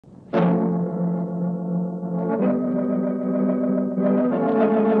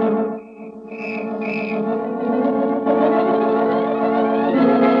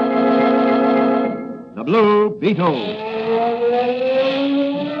the Blue Beetle.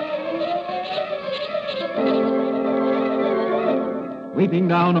 Sweeping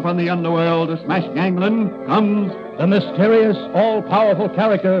down upon the underworld to smash gangland comes the mysterious, all-powerful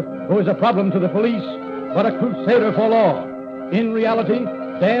character who is a problem to the police, but a crusader for law. In reality,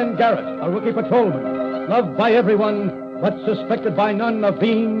 Dan Garrett, a rookie patrolman, loved by everyone, but suspected by none of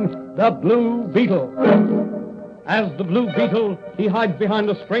being the Blue Beetle. As the Blue Beetle, he hides behind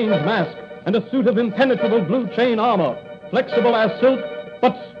a strange mask and a suit of impenetrable blue chain armor, flexible as silk,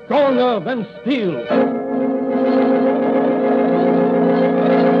 but stronger than steel.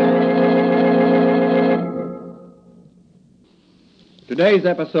 Today's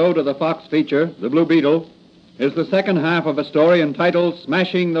episode of the Fox feature, The Blue Beetle, is the second half of a story entitled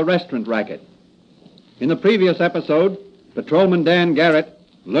Smashing the Restaurant Racket. In the previous episode, Patrolman Dan Garrett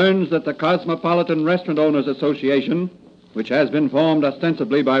learns that the Cosmopolitan Restaurant Owners Association, which has been formed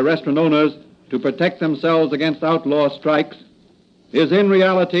ostensibly by restaurant owners to protect themselves against outlaw strikes, is in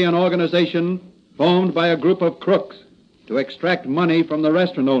reality an organization formed by a group of crooks to extract money from the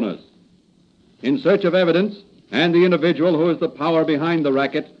restaurant owners. In search of evidence and the individual who is the power behind the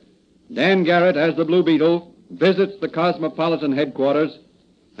racket, Dan Garrett, as the Blue Beetle, visits the Cosmopolitan headquarters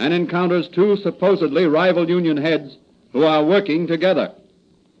and encounters two supposedly rival union heads who are working together.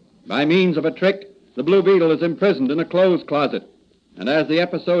 By means of a trick, the Blue Beetle is imprisoned in a clothes closet, and as the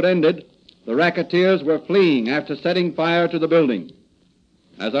episode ended, the racketeers were fleeing after setting fire to the building.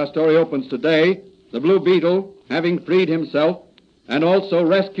 As our story opens today, the Blue Beetle, having freed himself and also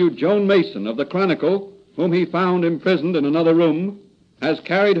rescued Joan Mason of the Chronicle, whom he found imprisoned in another room, has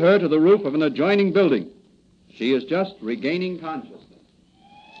carried her to the roof of an adjoining building. She is just regaining consciousness.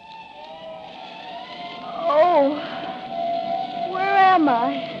 Oh, where am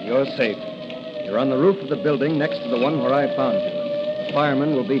I? You're safe. You're on the roof of the building next to the one where I found you. The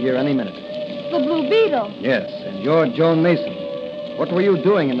fireman will be here any minute. The Blue Beetle. Yes, and you're Joan Mason. What were you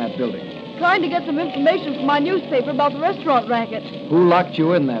doing in that building? Trying to get some information from my newspaper about the restaurant racket. Who locked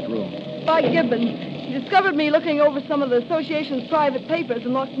you in that room? Spike Gibbons. He discovered me looking over some of the association's private papers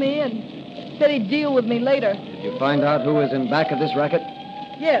and locked me in. Said he'd deal with me later. Did you find out who is in back of this racket?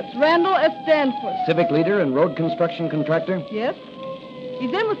 Yes, Randall S. Danforth. Civic leader and road construction contractor? Yes.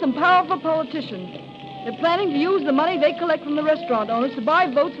 He's in with some powerful politicians. They're planning to use the money they collect from the restaurant owners to buy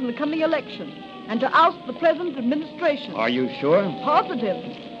votes in the coming election and to oust the present administration. Are you sure? Positive.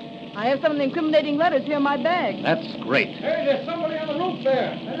 I have some of the incriminating letters here in my bag. That's great. Hey, there's somebody on the roof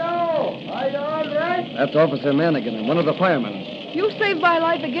there. Hello. Are you all right? That's Officer Manigan, one of the firemen. You saved my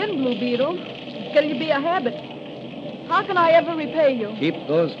life again, Blue Beetle. It's getting to be a habit. How can I ever repay you? Keep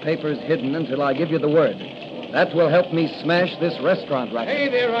those papers hidden until I give you the word. That will help me smash this restaurant racket. Hey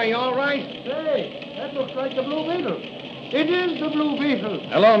there, are you all right? Hey, that looks like the Blue Beetle. It is the Blue Beetle.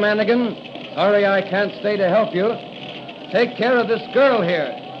 Hello, Manigan. Sorry I can't stay to help you. Take care of this girl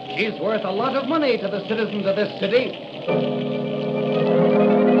here. She's worth a lot of money to the citizens of this city.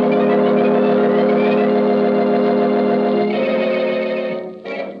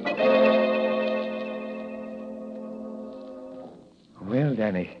 Well,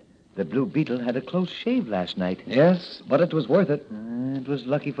 Danny, the Blue Beetle had a close shave last night. Yes, but it was worth it. It was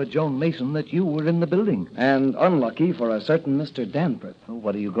lucky for Joan Mason that you were in the building. And unlucky for a certain Mr. Danforth. Well,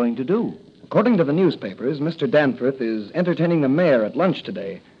 what are you going to do? According to the newspapers, Mr. Danforth is entertaining the mayor at lunch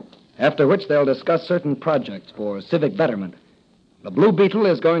today, after which they'll discuss certain projects for civic betterment. The Blue Beetle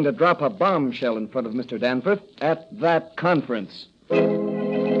is going to drop a bombshell in front of Mr. Danforth at that conference.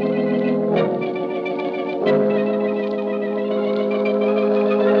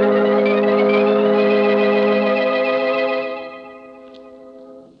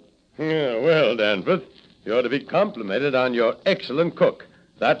 Yeah, well, Danforth, you ought to be complimented on your excellent cook.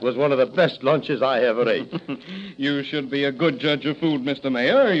 That was one of the best lunches I ever ate. You should be a good judge of food, Mr.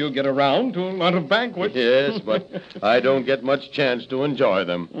 Mayor. You get around to a lot of banquets. Yes, but I don't get much chance to enjoy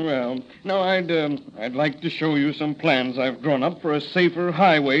them. Well, now I'd like to show you some plans I've drawn up for a safer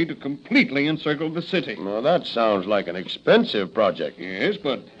highway to completely encircle the city. Well, that sounds like an expensive project. Yes,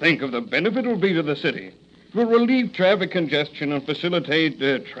 but think of the benefit it'll be to the city. It will relieve traffic congestion and facilitate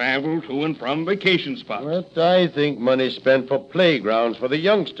travel to and from vacation spots. But I think money spent for playgrounds for the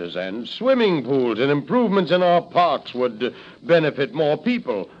youngsters and swimming pools and improvements in our parks would benefit more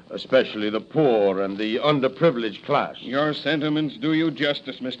people, especially the poor and the underprivileged class. Your sentiments do you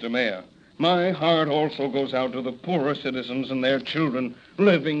justice, Mr. Mayor. My heart also goes out to the poorer citizens and their children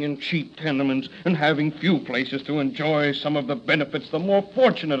living in cheap tenements and having few places to enjoy some of the benefits the more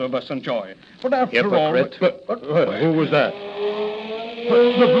fortunate of us enjoy. But after all... Hypocrite. Who was that?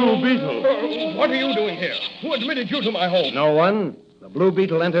 The Blue Beetle. What are you doing here? Who admitted you to my home? No one. The Blue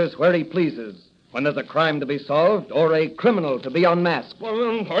Beetle enters where he pleases. when there's a crime to be solved or a criminal to be unmasked. Well,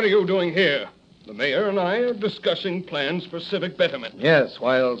 then, what are you doing here? The mayor and I are discussing plans for civic betterment. Yes,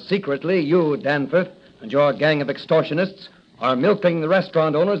 while secretly you, Danforth, and your gang of extortionists are milking the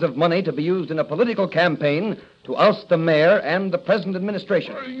restaurant owners of money to be used in a political campaign to oust the mayor and the present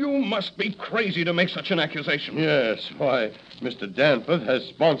administration. You must be crazy to make such an accusation. Yes, why, Mr. Danforth has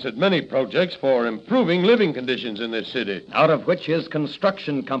sponsored many projects for improving living conditions in this city. Out of which his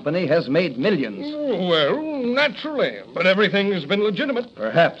construction company has made millions. Well, naturally, but everything has been legitimate.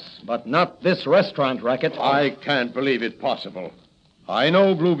 Perhaps, but not this restaurant racket. I can't believe it possible. I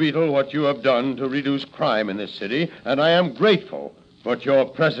know, Blue Beetle, what you have done to reduce crime in this city, and I am grateful. But your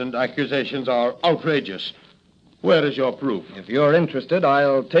present accusations are outrageous. Where is your proof? If you're interested,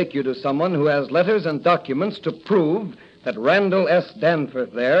 I'll take you to someone who has letters and documents to prove that Randall S.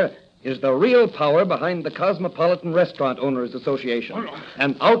 Danforth there is the real power behind the Cosmopolitan Restaurant Owners Association.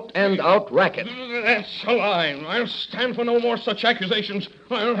 An out-and-out racket. That's a lie. I'll stand for no more such accusations.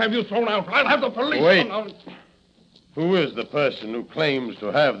 I'll have you thrown out. I'll have the police... Wait. come out. Who is the person who claims to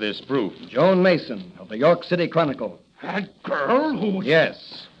have this proof? Joan Mason of the York City Chronicle. That girl who...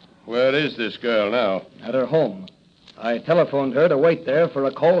 Yes, Where is this girl now? at her home. I telephoned her to wait there for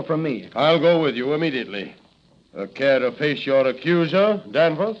a call from me. I'll go with you immediately. Care to face your accuser,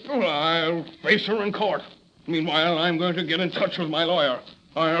 Danforth? Well, I'll face her in court. Meanwhile, I'm going to get in touch with my lawyer.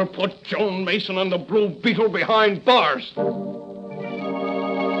 I'll put Joan Mason and the Blue Beetle behind bars.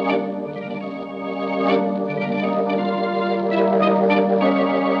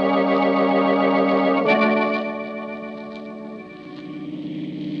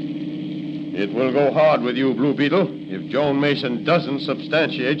 It will go hard with you, Blue Beetle, if Joan Mason doesn't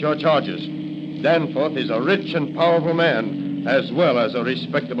substantiate your charges. Danforth is a rich and powerful man, as well as a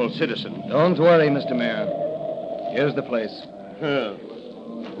respectable citizen. Don't worry, Mr. Mayor. Here's the place.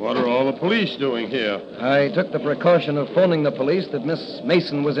 What are all the police doing here? I took the precaution of phoning the police that Miss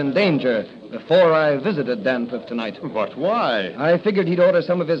Mason was in danger before I visited Danforth tonight. But why? I figured he'd order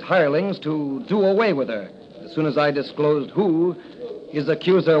some of his hirelings to do away with her as soon as I disclosed who his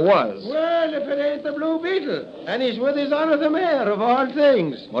accuser was. Well, if it ain't the Blue Beetle, and he's with his honor the mayor, of all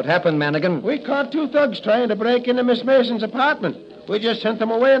things. What happened, Manigan? We caught two thugs trying to break into Miss Mason's apartment. We just sent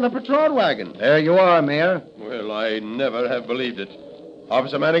them away in a patrol wagon. There you are, Mayor. Well, I never have believed it.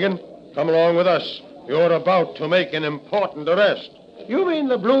 Officer Manigan, come along with us. You're about to make an important arrest. You mean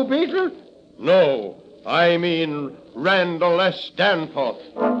the Blue Beetle? No, I mean Randall S. Danforth.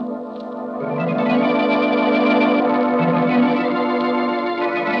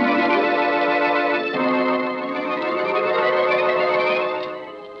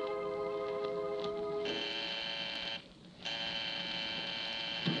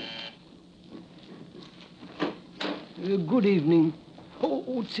 Good evening.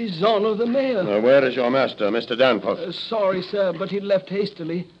 Oh, it's his honor the mayor. Where is your master, Mr. Danforth? Sorry, sir, but he left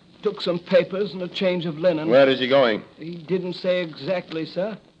hastily. Took some papers and a change of linen. Where is he going? He didn't say exactly,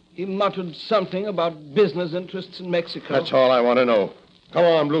 sir. He muttered something about business interests in Mexico. That's all I want to know. Come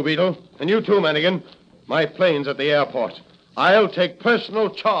on, Blue Beetle. And you too, Manigan. My plane's at the airport. I'll take personal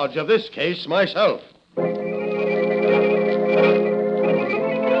charge of this case myself.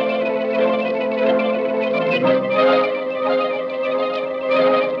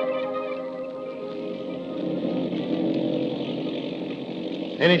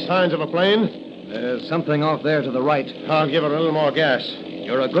 Any signs of a plane? There's something off there to the right. I'll give it a little more gas.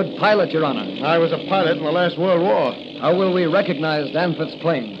 You're a good pilot, Your Honor. I was a pilot in the last World War. How will we recognize Danforth's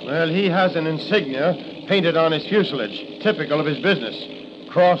plane? Well, he has an insignia painted on his fuselage, typical of his business.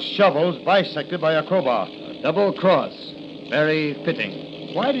 Cross shovels bisected by a crowbar. A double cross. Very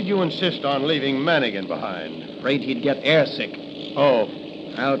fitting. Why did you insist on leaving Manigan behind? Afraid he'd get airsick. Oh,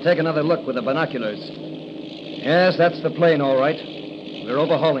 I'll take another look with the binoculars. Yes, that's the plane, all right. We're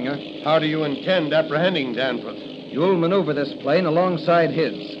overhauling her. how do you intend apprehending Danforth? You'll maneuver this plane alongside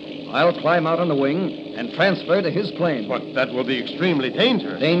his. I'll climb out on the wing and transfer to his plane. But that will be extremely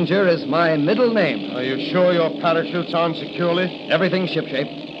dangerous. Danger is my middle name. Are you sure your parachute's on securely? Everything's shipshape.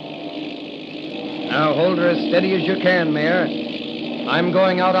 Now hold her as steady as you can, Mayor. I'm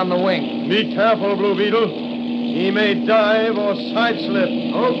going out on the wing. Be careful, Blue Beetle. He may dive or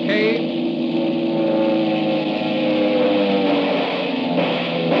sideslip. Okay.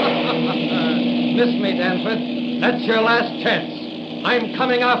 Miss me, Danforth. That's your last chance. I'm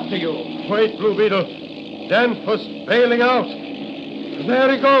coming after you. Wait, Blue Beetle. Danforth's bailing out.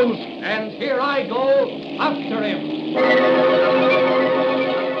 There he goes. And here I go after him.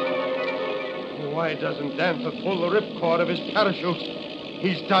 Why doesn't Danforth pull the ripcord of his parachute?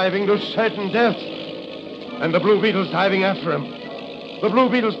 He's diving to certain death. And the Blue Beetle's diving after him. The Blue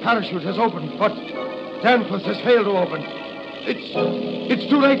Beetle's parachute has opened, but Danforth has failed to open. It's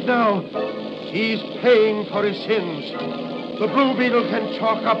too late now. He's paying for his sins. The Blue Beetle can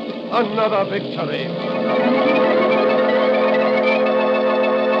chalk up another victory.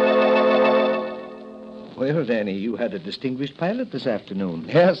 Well, Danny, you had a distinguished pilot this afternoon.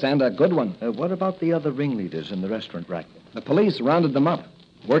 Yes, and a good one. What about the other ringleaders in the restaurant racket? The police rounded them up,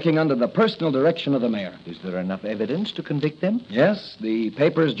 working under the personal direction of the mayor. Is there enough evidence to convict them? Yes, the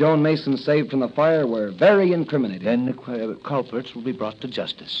papers Joan Mason saved from the fire were very incriminating. Then the culprits will be brought to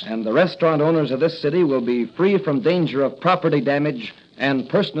justice. And the restaurant owners of this city will be free from danger of property damage and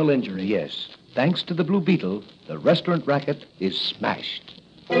personal injury. Yes. Thanks to the Blue Beetle, the restaurant racket is smashed.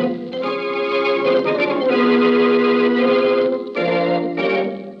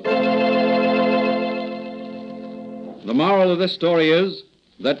 The moral of this story is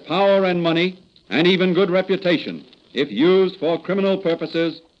that power and money, and even good reputation, if used for criminal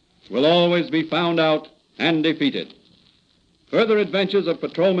purposes, will always be found out and defeated. Further adventures of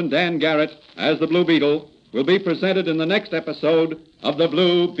Patrolman Dan Garrett as the Blue Beetle will be presented in the next episode of The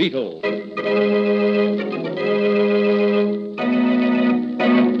Blue Beetle.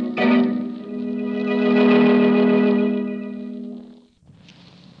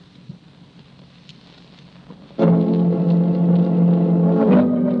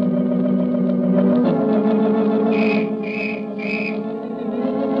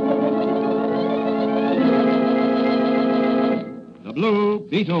 The Blue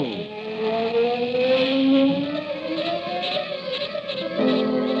Beetle.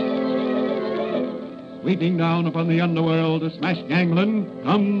 Sweeping down upon the underworld to smash gangland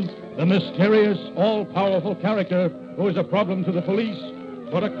comes The mysterious, all-powerful character who is a problem to the police,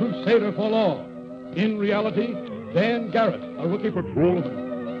 but a crusader for law. In reality, Dan Garrett, a rookie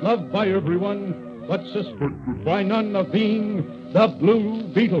patrolman, loved by everyone, but suspected by none of being the Blue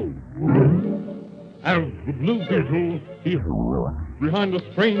Beetle. As the Blue Beetle, he behind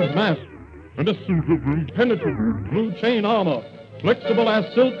a strange mask and a suit of impenetrable blue chain armor, flexible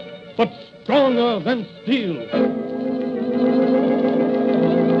as silk, but stronger than steel.